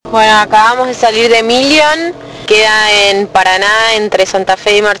Bueno, acabamos de salir de Million, queda en Paraná, entre Santa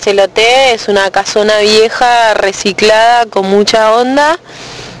Fe y Marcheloté. Es una casona vieja, reciclada, con mucha onda,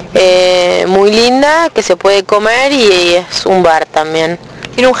 muy linda, que se puede comer y es un bar también.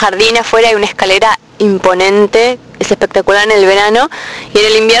 Tiene un jardín afuera y una escalera imponente, es espectacular en el verano, y en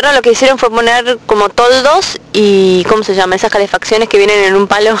el invierno lo que hicieron fue poner como toldos y, ¿cómo se llama? Esas calefacciones que vienen en un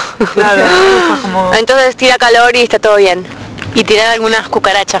palo. Claro, como... Entonces tira calor y está todo bien. Y tirar algunas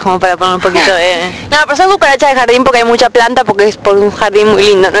cucarachas como para poner un poquito de... No, pero son cucarachas de jardín porque hay mucha planta, porque es por un jardín muy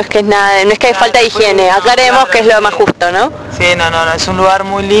lindo, no es que es nada, no es que hay falta de higiene, aclaremos que es lo más justo, ¿no? Sí, no, es un lugar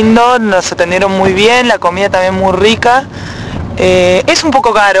muy lindo, nos atendieron muy bien, la comida también muy rica. Es un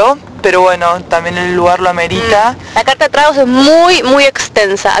poco caro, pero bueno, también el lugar lo amerita. La carta de tragos es muy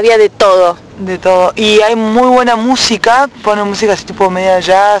extensa, había de todo. De todo. Y hay muy buena música, pone música así tipo media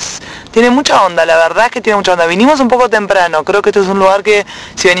jazz. Tiene mucha onda, la verdad es que tiene mucha onda. Vinimos un poco temprano, creo que esto es un lugar que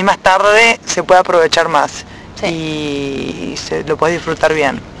si venís más tarde se puede aprovechar más. Sí. Y se lo podés disfrutar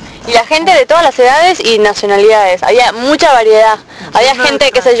bien. Y la gente de todas las edades y nacionalidades, había mucha variedad. Había gente,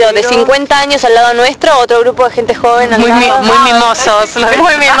 qué sé yo, de 50 años al lado nuestro, otro grupo de gente joven. Muy mimosos.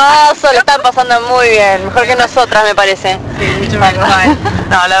 Muy mimosos, lo están pasando muy bien, mejor que nosotras me parece. Sí, mucho mejor.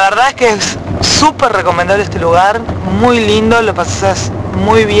 No, la verdad es que es súper recomendable este lugar, muy lindo, lo pasas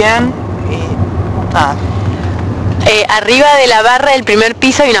muy bien y nada. Arriba de la barra del primer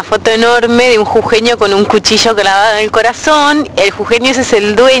piso hay una foto enorme de un jujeño con un cuchillo clavado en el corazón. El jujeño ese es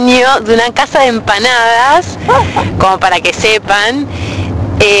el dueño de una casa de empanadas, como para que sepan,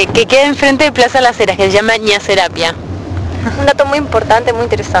 que queda enfrente de Plaza Las Heras, que se llama Ñacerapia. Un dato muy importante, muy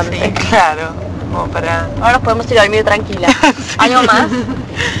interesante. Sí, claro. Como para... Ahora nos podemos ir a dormir tranquila. Sí. ¿Algo más?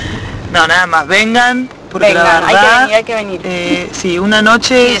 No, nada más, vengan, porque vengan, la verdad... hay que venir. Sí, una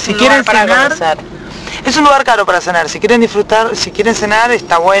noche, si quieren cenar... Es un lugar caro para cenar, si quieren disfrutar, si quieren cenar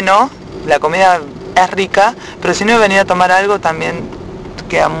está bueno, la comida es rica, pero si no venir a tomar algo también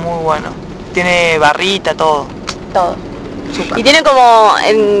queda muy bueno. Tiene barrita, todo. Todo. Super. Y tiene como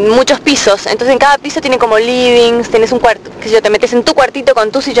en muchos pisos, entonces en cada piso tiene como livings, tenés un cuarto, que yo te metes en tu cuartito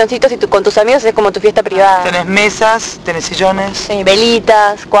con tus silloncitos y con tus amigos, es como tu fiesta privada. Tenés mesas, tenés sillones. Sí,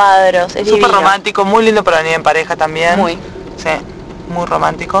 velitas, cuadros, es súper divino. Romántico, muy lindo para venir en pareja también. Muy. Sí, muy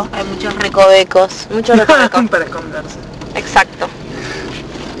romántico. Hay muchos recovecos. Muchos recovecos. Para esconderse. Exacto.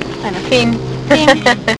 Bueno, fin.